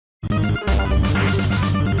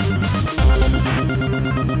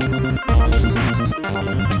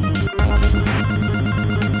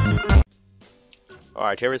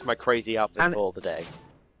Alright, here is my crazy outfit for the day.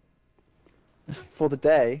 For the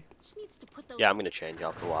day? Yeah, I'm gonna change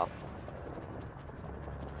after a while.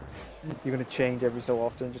 You're gonna change every so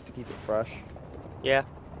often just to keep it fresh? Yeah.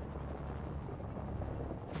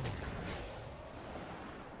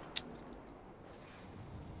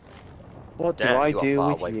 What do I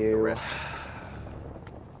do with you?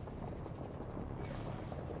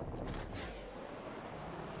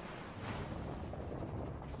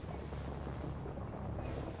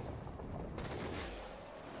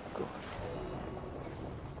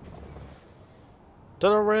 To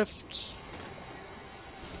the rift.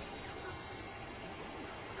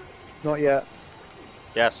 Not yet.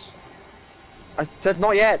 Yes. I said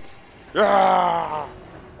not yet. Ah!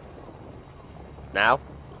 Now?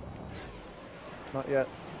 Not yet.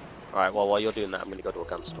 Alright, well, while you're doing that, I'm gonna go to a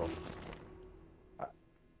gun store.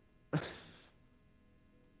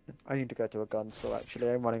 I need to go to a gun store, actually.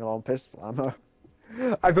 I'm running low on pistol ammo.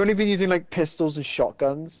 I've only been using, like, pistols and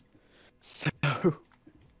shotguns. So...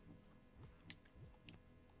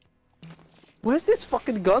 Where's this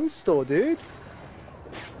fucking gun store, dude?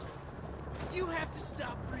 You have to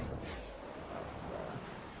stop breathing.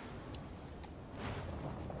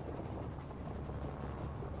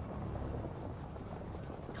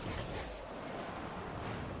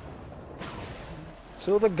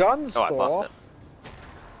 To the gun store? Oh, I passed it.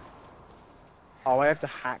 Oh, I have to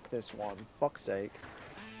hack this one. Fuck's sake.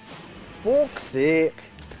 Fuck's sake.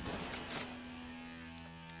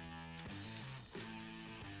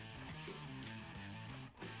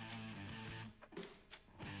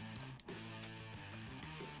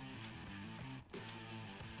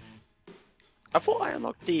 I thought I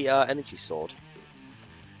unlocked the energy sword.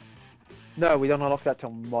 No, we don't unlock that till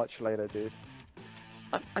much later, dude.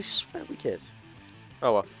 I swear we did.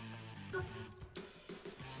 Oh well.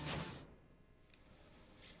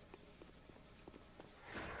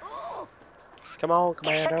 Come on,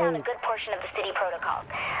 Commando. Shut down a good portion of the city protocol.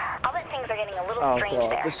 Other things are getting a little strange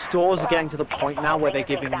there. The stores are getting to the Well, point now where they're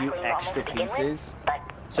exactly giving you normal extra to begin with, pieces. but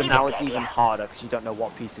So you now get it's the even idea. harder because you don't know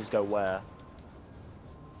what pieces go where.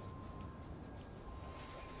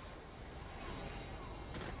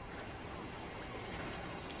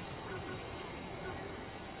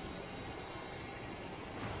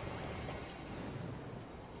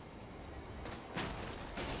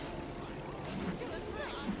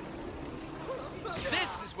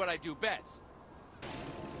 This is what I do best.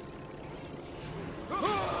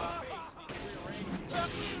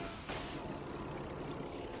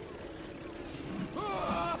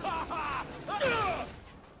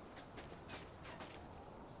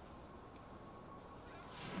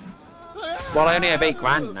 Well, I only have 8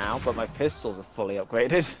 grand now, but my pistols are fully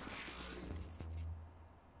upgraded.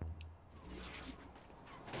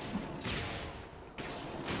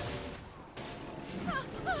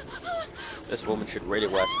 This woman should really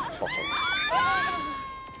wear some bottoms.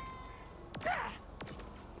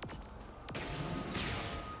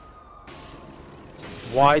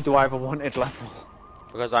 Why do I have a wanted level?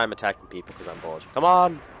 Because I'm attacking people because I'm bored. Come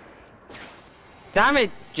on! Damn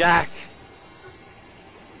it, Jack!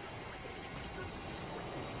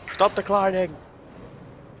 Stop declining!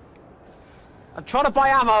 I'm trying to buy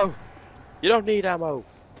ammo! You don't need ammo!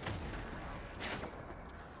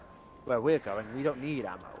 Where we're going, we don't need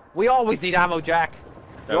ammo. We always need ammo, Jack!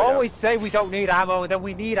 There You we go. always say we don't need ammo, and then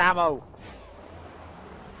we need ammo!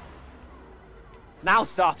 Now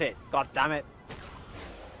start it! God damn it!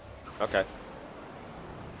 Okay.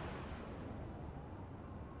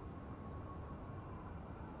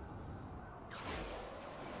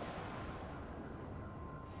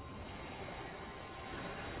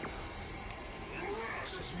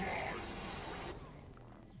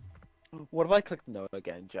 What if I click no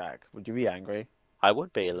again, Jack? Would you be angry? I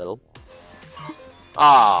would be a little.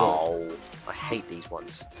 Oh, I hate these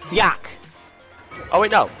ones. Yak! Oh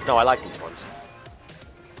wait, no. No, I like these ones.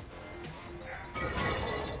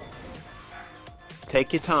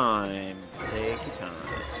 Take your time. Take your time.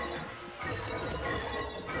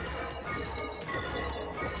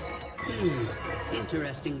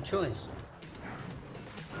 Interesting choice.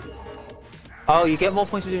 Oh, you get more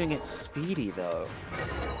points for doing it speedy, though.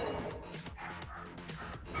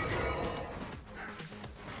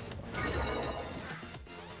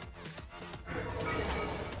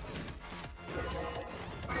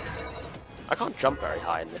 I can't jump very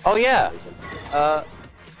high in this. Oh, yeah. For some reason.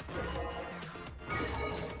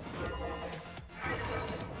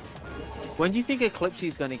 When do you think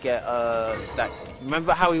Eclipsy's gonna get that?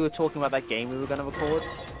 Remember how we were talking about that game we were gonna record,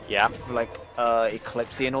 Yeah. like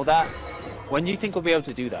Eclipsy and all that? When do you think we'll be able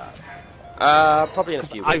to do that? Probably in a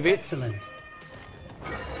few I weeks. Excellent.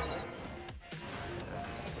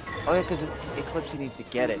 Oh yeah, because Eclipse needs to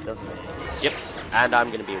get it, doesn't it? Yep. And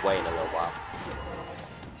I'm gonna be away in a little while.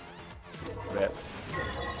 Rip.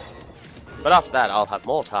 But after that, I'll have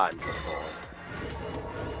more time to forward.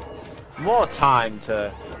 More time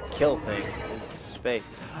to kill things in space.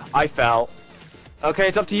 I fell. Okay,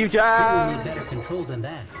 it's up to you, You will Jack. need better control than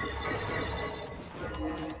that.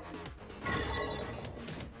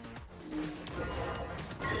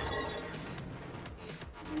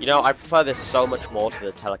 You know, I prefer this so much more to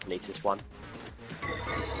the telekinesis one.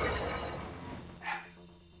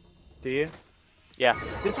 Do you? Yeah.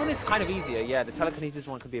 This one is kind of easier, yeah. The telekinesis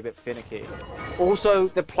one could be a bit finicky. Also,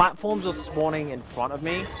 the platforms are spawning in front of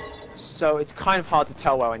me, so it's kind of hard to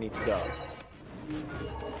tell where I need to go.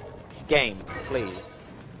 Game, please.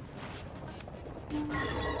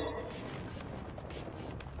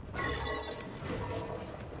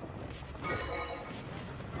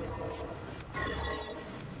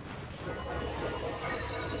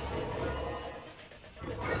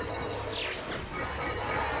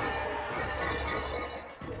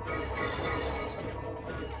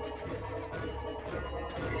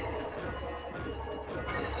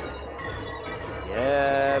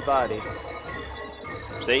 Yeah, buddy.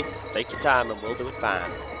 See? Take your time and we'll do it fine.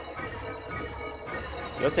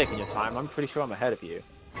 You're taking your time. I'm pretty sure I'm ahead of you.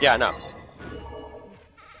 Yeah, I know.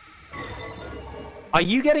 Are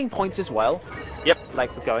you getting points as well? Yep.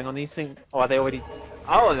 Like for going on these things? Or are they already...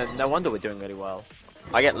 Oh, then no wonder we're doing really well.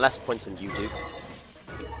 I get less points than you do.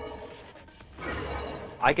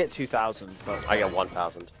 I get 2,000, but... I get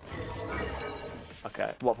 1,000.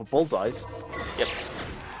 Okay. What, for bullseyes? Yep.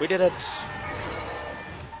 We did it.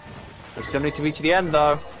 We still need to reach the end,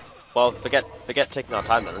 though. Well, forget taking our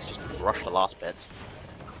time then. Let's just rush the last bits.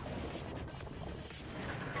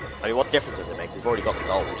 I mean, what difference does it make? We've already got the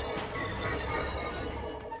gold.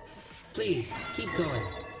 Please, keep going.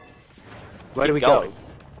 Where do we going. go?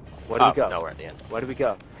 Where do we go? No, we're at the end. Where do we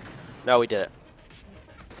go? No, we did it.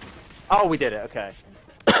 Oh, we did it. Okay.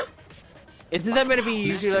 Isn't there meant to be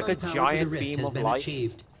usually like a Maximum power to the giant rift beam has of been light?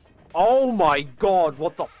 achieved. Oh my god,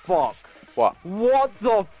 what the fuck? What? What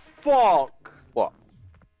the fuck? What?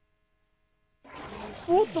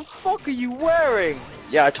 What the fuck are you wearing?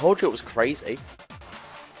 Yeah, I told you it was crazy.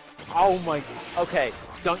 Oh my... Okay,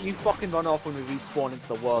 don't you fucking run off when we respawn into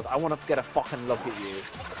the world. I want to get a fucking look at you.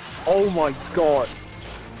 Oh my god.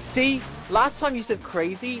 See, last time you said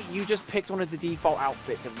crazy, you just picked one of the default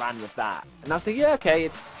outfits and ran with that. And I said, yeah, okay,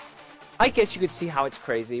 it's... I guess you could see how it's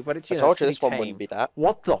crazy, but it's, you I know, told you it's this one pretty wouldn't tame. be that.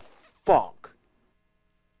 What the fuck?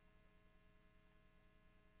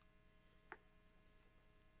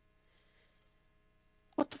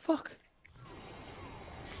 What the fuck?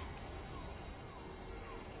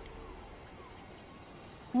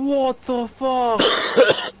 What the fuck?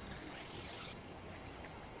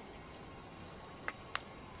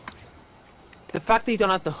 The fact that you don't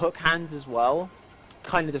have the hook hands as well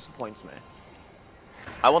kind of disappoints me.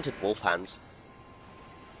 I wanted wolf hands.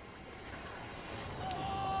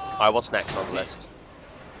 Alright, what's next on the list?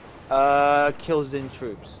 Kills in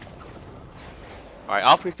troops. Alright,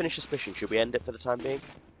 after we finish this mission, should we end it for the time being?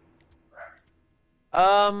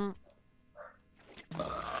 Oh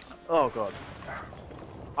god.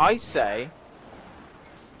 I say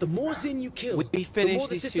The more Zin you kill, we the finish more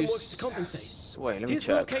the these system two. works to compensate. Wait, let me Here's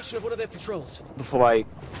the check location of one of their patrols. before I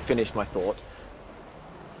finish my thought.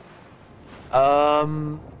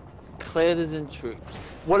 Clear the Zin troops.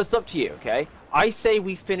 Well, it's up to you, okay? I say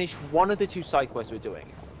we finish one of the two side quests we're doing.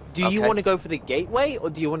 Do you Okay. want to go for the gateway or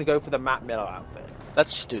do you want to go for the Matt Miller outfit?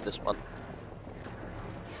 Let's just do this one.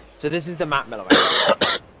 So this is the Matt Miller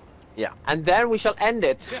outfit. Yeah. And then we shall end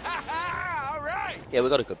it. All right. Yeah, we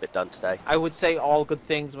got a good bit done today. I would say all good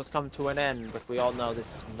things must come to an end, but we all know this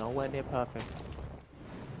is nowhere near perfect.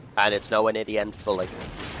 And it's nowhere near the end fully.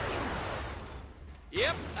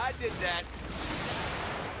 Yep, I did that.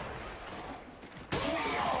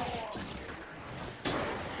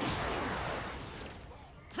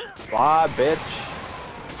 Bye, bitch.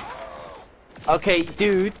 Okay,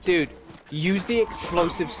 dude, use the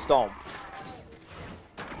explosive stomp.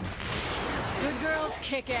 Good girls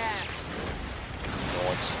kick ass.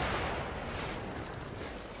 Nice.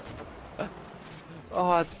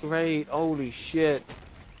 Oh, that's great. Holy shit.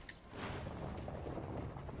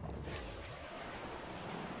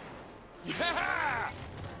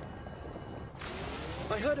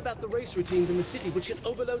 I heard about the race routines in the city which can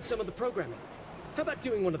overload some of the programming. How about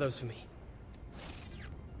doing one of those for me?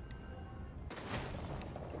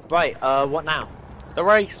 Right, what now? The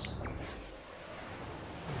race!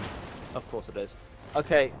 Of course it is.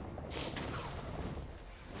 Okay.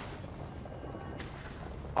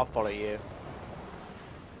 I'll follow you.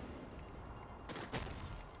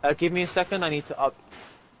 Give me a second. I need to up.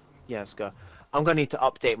 Yeah, let's go. I'm gonna need to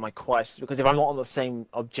update my quest because if I'm not on the same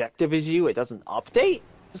objective as you, it doesn't update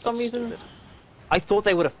for some reason. Stupid. I thought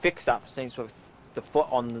they would have fixed that for Saints Row the foot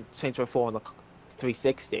on the Saints Row 4 on the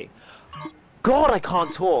 360. God, I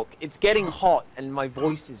can't talk. It's getting hot and my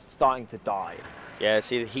voice is starting to die. Yeah,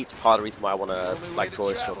 see, the heat's part of the reason why I want to like draw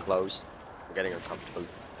this to a close. I'm getting uncomfortable.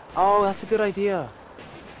 Oh, that's a good idea.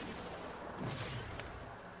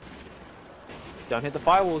 Don't hit the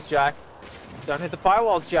firewalls, Jack. Don't hit the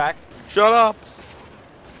firewalls, Jack. Shut up!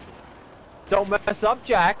 Don't mess up,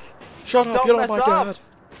 Jack. Shut up! Don't You're not mess my up. dad.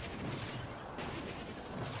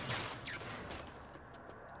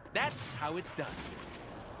 That's how it's done.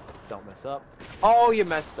 Don't mess up. Oh, you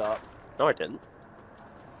messed up. No, I didn't.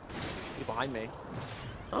 You're behind me.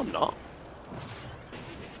 I'm not.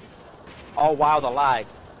 Oh wow, the lag.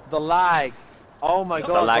 The lag. Oh my god,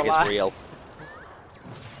 The lag is real.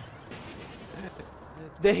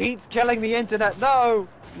 The heat's killing the internet. No!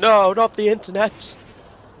 No, not the internet.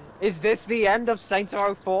 Is this the end of Saints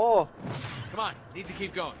Row 4? Come on, need to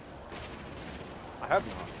keep going. I hope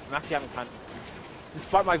not. I'm actually having fun.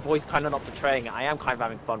 Despite my voice kind of not portraying it, I am kind of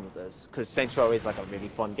having fun with this. Because Saints Row is like a really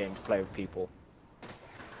fun game to play with people.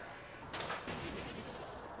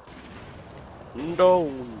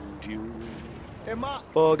 Don't you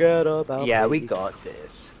forget about Yeah, me. we got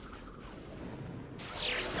this.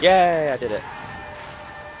 Yay, I did it.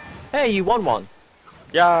 Hey, you won one.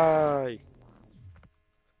 Yay!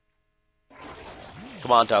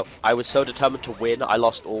 Commando, I was so determined to win, I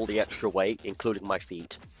lost all the extra weight, including my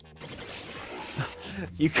feet.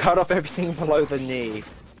 You cut off everything below the knee.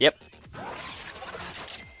 Yep.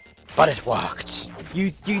 But it worked. You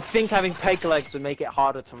think having peg legs would make it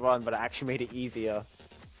harder to run, but it actually made it easier.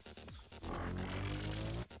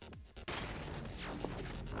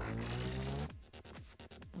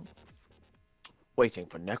 Waiting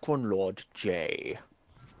for Necron Lord J.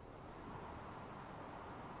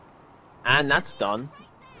 And that's done.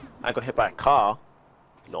 I got hit by a car.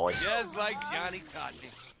 Nice. Just like Johnny taught me.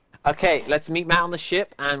 Okay, let's meet Matt on the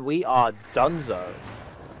ship, and we are Dunzo.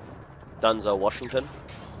 Dunzo, Washington.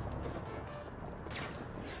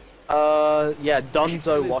 Yeah, Dunzo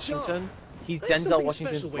Excellent Washington. job. He's I have Denzel something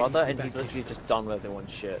Washington's special waiting brother, for you and he's back literally just done with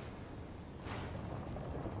everyone's shit.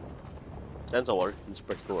 Denzel Washington's a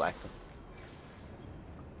pretty cool actor.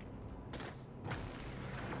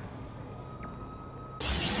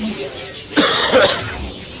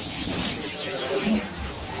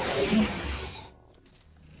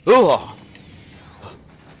 Ugh.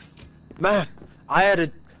 Man, I had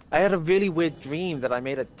a really weird dream that I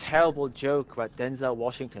made a terrible joke about Denzel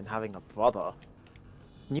Washington having a brother.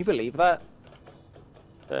 Can you believe that?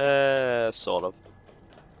 Sort of.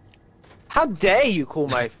 How dare you call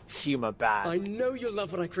my humor bad? I know you'll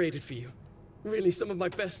love what I created for you. Really, some of my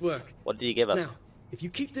best work. What did you give us? Now, if you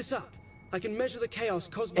keep this up, I can measure the chaos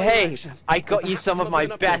caused by Hey, your actions. I got and you perhaps some of come my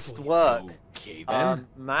up with an upgrade best for you. work. Okay then.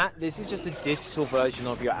 Matt, this is just a digital version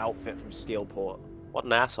of your outfit from Steelport. What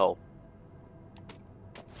an asshole.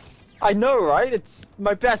 I know, right? It's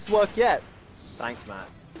my best work yet. Thanks, Matt.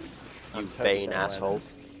 You I'm totally vain gonna wear asshole.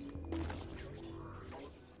 this.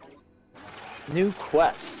 New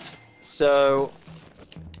quest. So...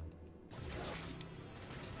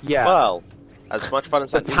 Yeah. Well, as much fun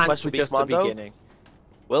as the that new pants quest were will be, just the Commando, beginning.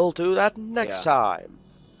 we'll do that next time.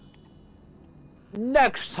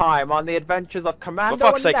 Next time on the adventures of Commando For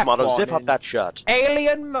fuck's and sake, Commando, Necron zip up in that shirt.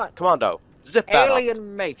 Commando, zip that up.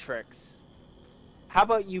 Alien Matrix. How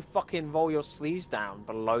about you fucking roll your sleeves down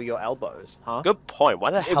below your elbows, huh? Good point. Why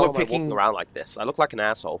the If hell we're am I walking picking- around like this? I look like an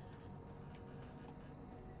asshole.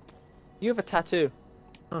 You have a tattoo.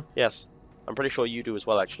 Yes. I'm pretty sure you do as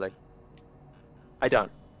well, actually. I don't.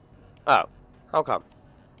 Oh. How come?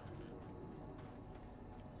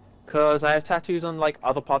 Cause I have tattoos on like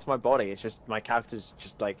other parts of my body. It's just my character's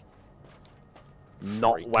just like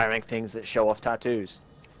not Freak. wearing things that show off tattoos.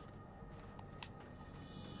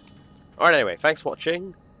 Alright, anyway, thanks for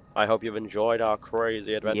watching. I hope you've enjoyed our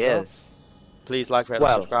crazy adventure. Yes. Please like, rate, and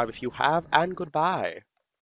Well- subscribe if you have, and goodbye.